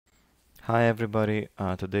Hi everybody,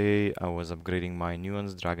 today I was upgrading my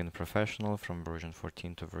Nuance Dragon Professional from version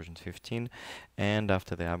 14 to version 15, and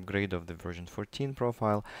after the upgrade of the version 14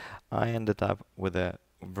 profile I ended up with a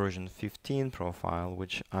version 15 profile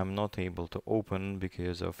which I'm not able to open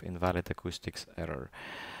because of Invalid Acoustics error.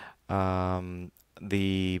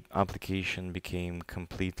 The application became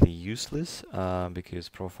completely useless because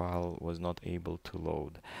profile was not able to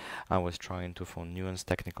load. I was trying to phone Nuance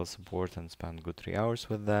technical support and spent good 3 hours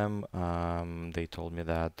with them. They told me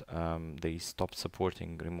that they stopped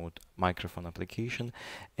supporting remote microphone application,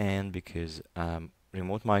 and because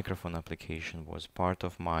remote microphone application was part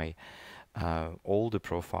of my older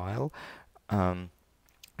profile,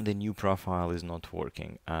 the new profile is not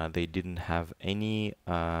working. They didn't have any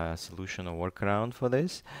solution or workaround for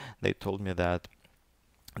this. They told me that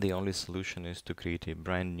the only solution is to create a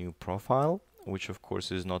brand new profile, which of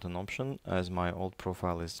course is not an option as my old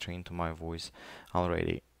profile is trained to my voice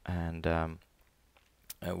already. And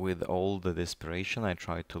with all the desperation, I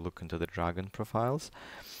tried to look into the Dragon profiles.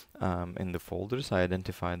 In the folders, I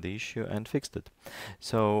identified the issue and fixed it.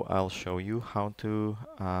 So I'll show you how to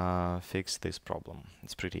fix this problem.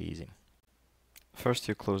 It's pretty easy. First,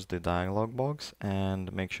 you close the dialog box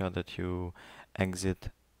and make sure that you exit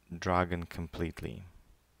Dragon completely.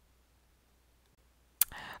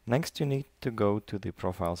 Next, you need to go to the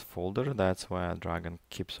profiles folder. That's where Dragon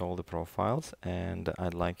keeps all the profiles, and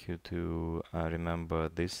I'd like you to remember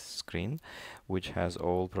this screen, which has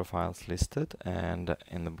all profiles listed, and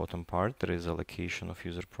in the bottom part there is a location of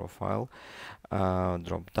user profile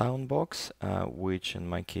drop down box, which in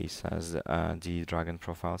my case has the Dragon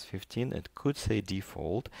profiles 15. It could say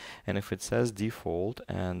default, and if it says default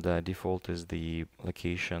and default is the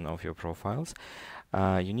location of your profiles,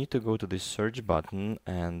 you need to go to the search button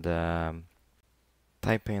and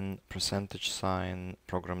type in %,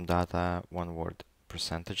 program data, one word,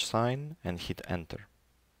 %, and hit enter.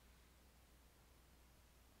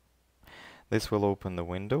 This will open the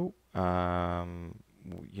window.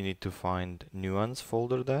 You need to find Nuance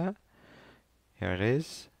folder there. Here it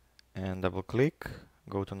is, and double click,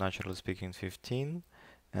 go to Naturally Speaking 15,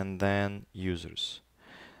 and then Users.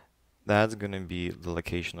 That's going to be the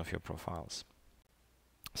location of your profiles.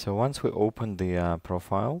 So once we open the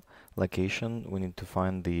profile location, we need to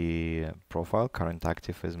find the profile. Current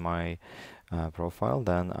active is my profile.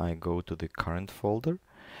 Then I go to the current folder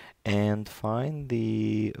and find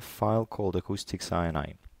the file called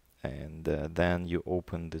acoustic.ini. And then you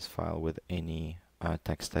open this file with any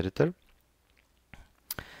text editor.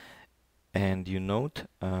 And you note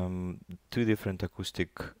two different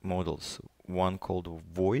acoustic models, one called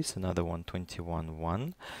voice, another one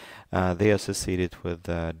 21.1. They are associated with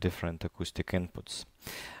different acoustic inputs.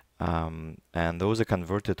 And those are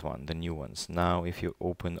converted one, the new ones. Now, if you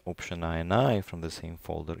open options.ini from the same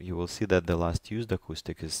folder, you will see that the last used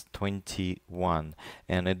acoustic is 21,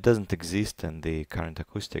 and it doesn't exist in the current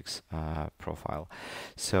acoustics profile.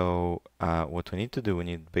 So what we need to do, we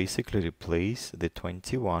need basically replace the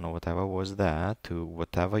 21 or whatever was there to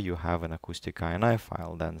whatever you have in acoustic.ini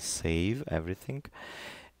file. Then save everything,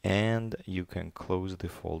 and you can close the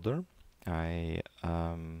folder. I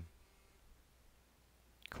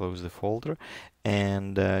close the folder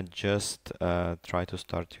and just try to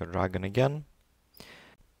start your Dragon again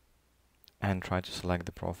and try to select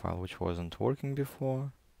the profile which wasn't working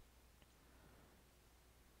before.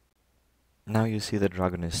 Now you see the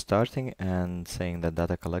Dragon is starting and saying that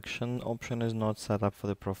data collection option is not set up for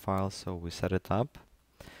the profile, so we set it up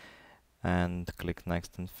and click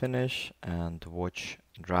next and finish and watch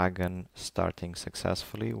Dragon starting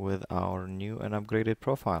successfully with our new and upgraded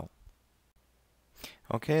profile.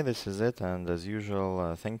 Okay, this is it, and as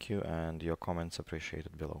usual, thank you, and your comments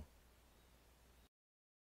appreciated below.